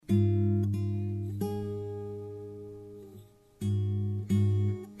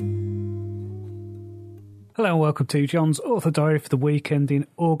Hello and welcome to John's Author Diary for the week ending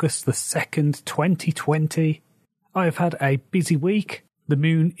August the 2nd, 2020. I have had a busy week. The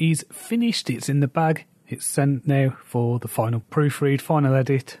Moon is finished, it's in the bag. It's sent now for the final proofread, final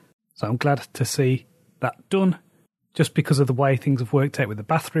edit. So I'm glad to see that done. Just because of the way things have worked out with the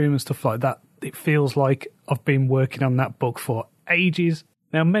bathroom and stuff like that, it feels like I've been working on that book for ages.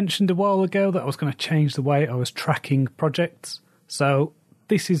 Now, I mentioned a while ago that I was going to change the way I was tracking projects. So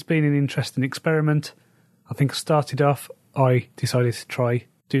this has been an interesting experiment. I think I started off, I decided to try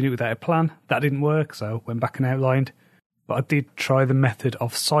doing it without a plan. That didn't work, so went back and outlined. But I did try the method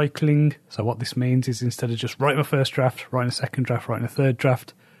of cycling. So what this means is instead of just writing my first draft, writing a second draft, writing a third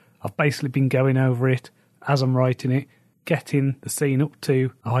draft, I've basically been going over it as I'm writing it, getting the scene up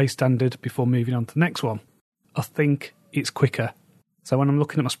to a high standard before moving on to the next one. I think it's quicker. So when I'm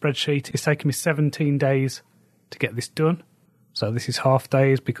looking at my spreadsheet, it's taken me 17 days to get this done. So this is half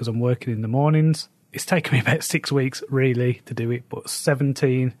days because I'm working in the mornings. It's taken me about 6 weeks, really, to do it, but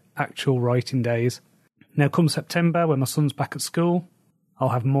 17 actual writing days. Now, come September, when my son's back at school, I'll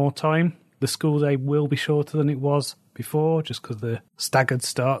have more time. The school day will be shorter than it was before, just because of the staggered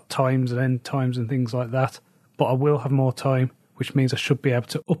start times and end times and things like that. But I will have more time, which means I should be able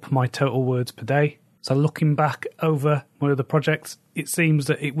to up my total words per day. So looking back over my other projects, it seems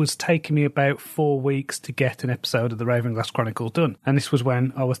that it was taking me about 4 weeks to get an episode of the Ravenglass Chronicles done. And this was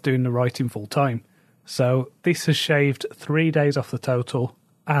when I was doing the writing full time. So this has shaved 3 days off the total,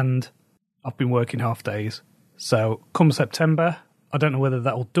 and I've been working half days. So come September, I don't know whether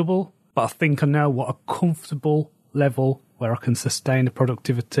that will double, but I think I know what a comfortable level where I can sustain the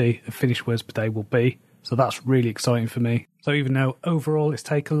productivity of finished words per day will be. So that's really exciting for me. So even though overall it's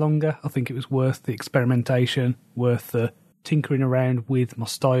taken longer, I think it was worth the experimentation, worth the tinkering around with my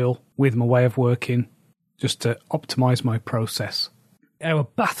style, with my way of working, just to optimise my process. Our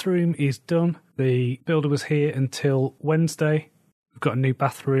bathroom is done. The builder was here until Wednesday. We've got a new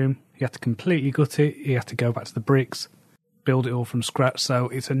bathroom. He had to completely gut it. He had to go back to the bricks, build it all from scratch. So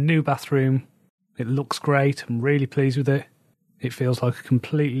it's a new bathroom. It looks great. I'm really pleased with it. It feels like a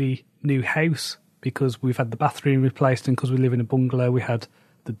completely new house because we've had the bathroom replaced, and because we live in a bungalow, we had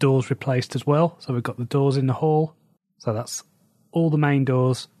the doors replaced as well. So we've got the doors in the hall. So that's all the main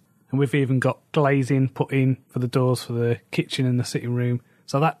doors. And we've even got glazing put in for the doors for the kitchen and the sitting room.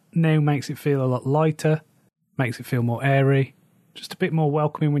 So that now makes it feel a lot lighter, makes it feel more airy, just a bit more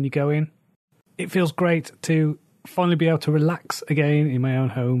welcoming when you go in. It feels great to finally be able to relax again in my own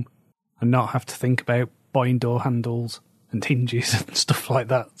home and not have to think about buying door handles and hinges and stuff like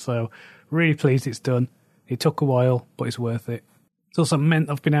that. So really pleased it's done. It took a while, but it's worth it. It's also meant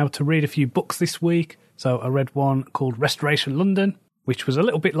I've been able to read a few books this week. So I read one called Restoration London, which was a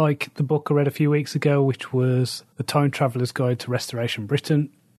little bit like the book I read a few weeks ago, which was The Time Traveller's Guide to Restoration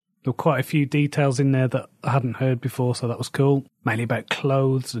Britain. There were quite a few details in there that I hadn't heard before, so that was cool. Mainly about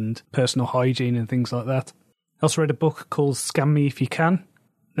clothes and personal hygiene and things like that. I also read a book called Scam Me If You Can.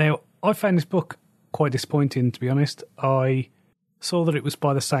 Now, I found this book quite disappointing, to be honest. I saw that it was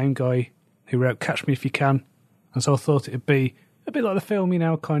by the same guy who wrote Catch Me If You Can, and so I thought it would be a bit like the film, you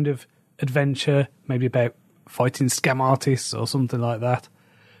know, kind of adventure, maybe about fighting scam artists or something like that.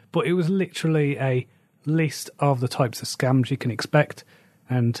 But it was literally a list of the types of scams you can expect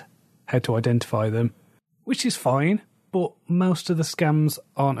and how to identify them, which is fine, but most of the scams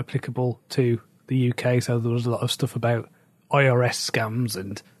aren't applicable to the UK, so there was a lot of stuff about IRS scams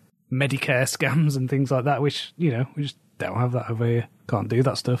and Medicare scams and things like that, which, you know, we just don't have that over here. Can't do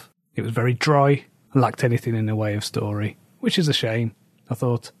that stuff. It was very dry, lacked anything in the way of story, which is a shame. I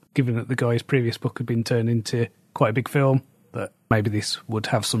thought, given that the guy's previous book had been turned into quite a big film, that maybe this would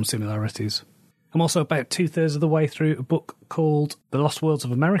have some similarities. I'm also about 2/3 of the way through a book called The Lost Worlds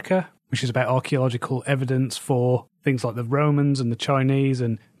of America, which is about archaeological evidence for things like the Romans and the Chinese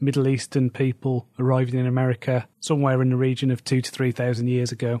and Middle Eastern people arriving in America somewhere in the region of 2,000 to 3,000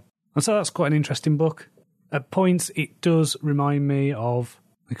 years ago. And so that's quite an interesting book. At points, it does remind me of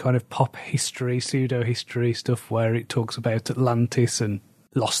the kind of pop history, pseudo-history stuff where it talks about Atlantis and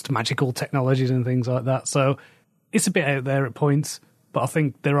lost magical technologies and things like that. So it's a bit out there at points, but I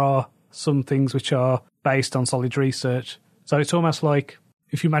think there are some things which are based on solid research. So it's almost like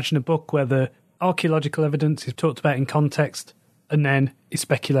if you imagine a book where the archaeological evidence is talked about in context and then is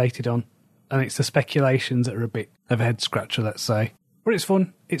speculated on, and it's the speculations that are a bit of a head scratcher, let's say. But it's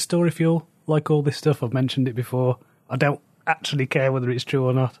fun, it's story fuel, like all this stuff, I've mentioned it before. I don't actually care whether it's true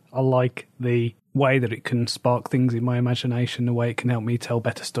or not. I like the way that it can spark things in my imagination, the way it can help me tell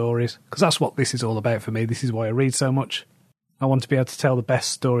better stories, because that's what this is all about for me. This is why I read so much. I want to be able to tell the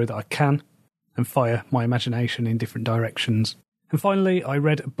best story that I can and fire my imagination in different directions. And finally, I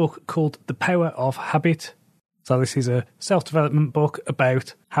read a book called The Power of Habit, So this is a self-development book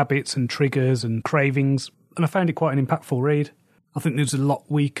about habits and triggers and cravings, and I found it quite an impactful read. I think there's a lot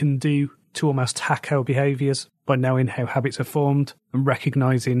we can do to almost hack our behaviours by knowing how habits are formed and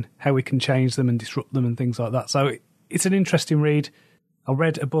recognising how we can change them and disrupt them and things like that. So it's an interesting read. I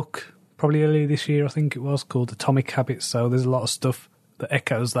read a book probably earlier this year, I think it was, called Atomic Habits, so there's a lot of stuff that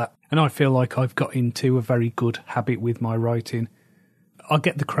echoes that. And I feel like I've got into a very good habit with my writing. I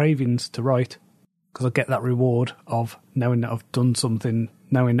get the cravings to write because I get that reward of knowing that I've done something,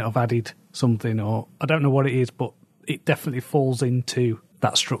 knowing that I've added something, or I don't know what it is, but it definitely falls into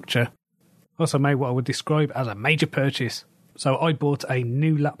that structure. I also made what I would describe as a major purchase. So I bought a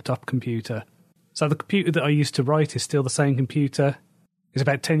new laptop computer. So the computer that I used to write is still the same computer. It's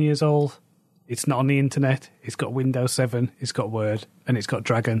about 10 years old. It's not on the internet. It's got Windows 7, it's got Word, and it's got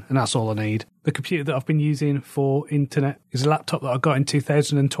Dragon, and that's all I need. The computer that I've been using for internet is a laptop that I got in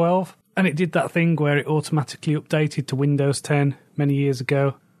 2012, and it did that thing where it automatically updated to Windows 10 many years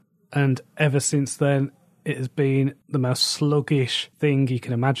ago, and ever since then, it has been the most sluggish thing you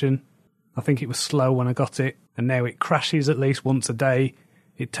can imagine. I think it was slow when I got it, and now it crashes at least once a day.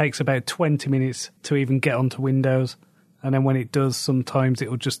 It takes about 20 minutes to even get onto Windows, and then when it does, sometimes it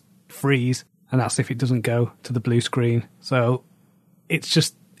will just freeze, and that's if it doesn't go to the blue screen. So it's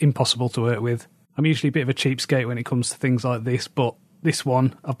just impossible to work with. I'm usually a bit of a cheapskate when it comes to things like this, but this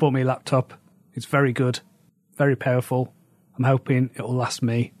one, I've bought me a laptop. It's very good, very powerful. I'm hoping it will last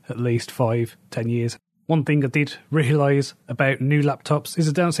me at least 5-10 years. One thing I did realise about new laptops is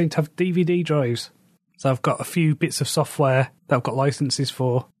they don't seem to have DVD drives. So I've got a few bits of software that I've got licenses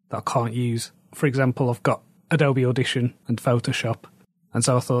for that I can't use. For example, I've got Adobe Audition and Photoshop. And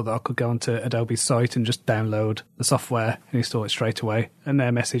so I thought that I could go onto Adobe's site and just download the software and install it straight away. And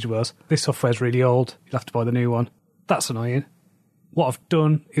their message was, this software's really old, you'll have to buy the new one. That's annoying. What I've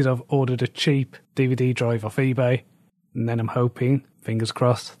done is I've ordered a cheap DVD drive off eBay, and then I'm hoping, fingers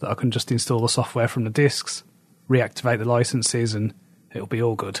crossed, that I can just install the software from the discs, reactivate the licenses, and it'll be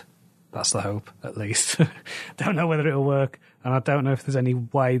all good. That's the hope, at least. Don't know whether it'll work, and I don't know if there's any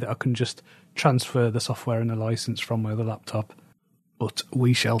way that I can just transfer the software and the license from my other laptop, but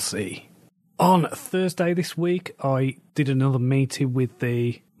we shall see. On Thursday this week, I did another meeting with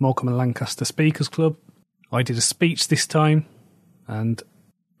the Morecambe and Lancaster Speakers Club. I did a speech this time, and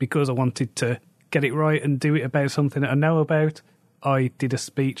because I wanted to get it right and do it about something that I know about, I did a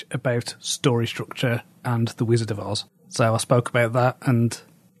speech about story structure and The Wizard of Oz. So I spoke about that and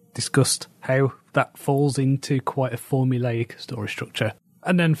discussed how that falls into quite a formulaic story structure.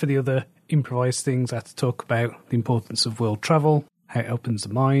 And then for the other improvised things, I had to talk about the importance of world travel, how it opens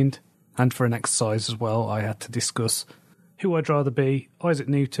the mind, and for an exercise as well, I had to discuss who I'd rather be, Isaac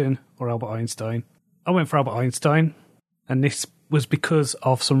Newton or Albert Einstein. I went for Albert Einstein, and this was because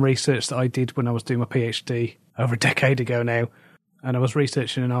of some research that I did when I was doing my PhD over a decade ago now. And I was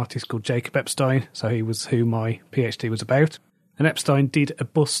researching an artist called Jacob Epstein, so he was who my PhD was about. And Epstein did a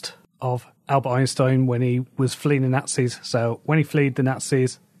bust of Albert Einstein when he was fleeing the Nazis. So when he fled the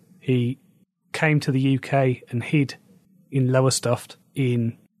Nazis, he came to the UK and hid in Lowestoft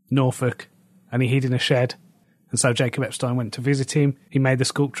in Norfolk, and he hid in a shed. And so Jacob Epstein went to visit him. He made the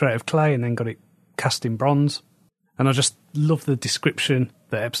sculpture out of clay and then got it cast in bronze. And I just love the description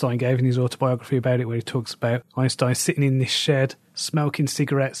that Epstein gave in his autobiography about it, where he talks about Einstein sitting in this shed, smoking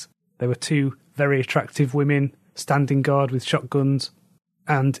cigarettes. There were two very attractive women standing guard with shotguns.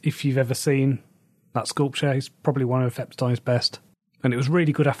 And if you've ever seen that sculpture, it's probably one of Epstein's best. And it was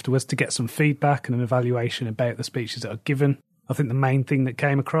really good afterwards to get some feedback and an evaluation about the speeches that I'd given. I think the main thing that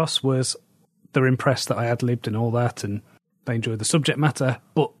came across was they're impressed that I ad-libbed and all that, and they enjoyed the subject matter,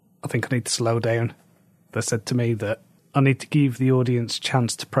 but I think I need to slow down. They said to me that I need to give the audience a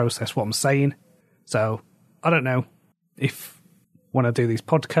chance to process what I'm saying. So I don't know if when I do these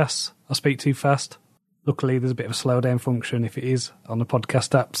podcasts, I speak too fast. Luckily, there's a bit of a slowdown function if it is on the podcast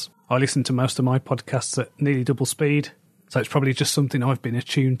apps. I listen to most of my podcasts at nearly double speed, so it's probably just something I've been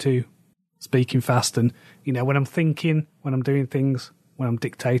attuned to, speaking fast. And, you know, when I'm thinking, when I'm doing things, when I'm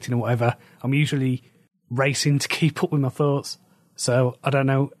dictating or whatever, I'm usually racing to keep up with my thoughts. So I don't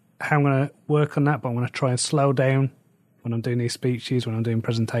know how I'm going to work on that, but I'm going to try and slow down when I'm doing these speeches, when I'm doing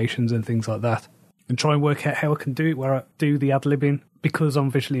presentations and things like that, and try and work out how I can do it where I do the ad-libbing. Because I'm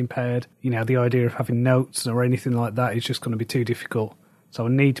visually impaired, you know, the idea of having notes or anything like that is just going to be too difficult. So I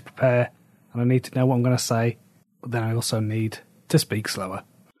need to prepare, and I need to know what I'm going to say, but then I also need to speak slower.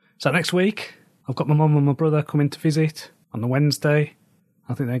 So next week, I've got my mum and my brother coming to visit on the Wednesday.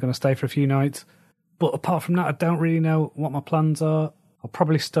 I think they're going to stay for a few nights. But apart from that, I don't really know what my plans are. I'll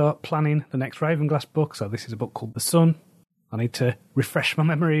probably start planning the next Ravenglass book. So this is a book called The Sun. I need to refresh my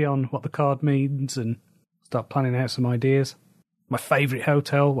memory on what the card means and start planning out some ideas. My favourite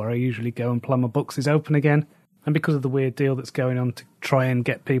hotel, where I usually go and plan my books, is open again. And because of the weird deal that's going on to try and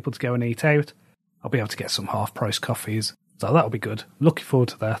get people to go and eat out, I'll be able to get some half-price coffees. So that'll be good. Looking forward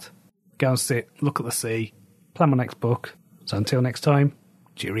to that. Go and sit, look at the sea, plan my next book. So until next time,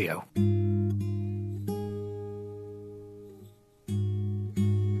 cheerio.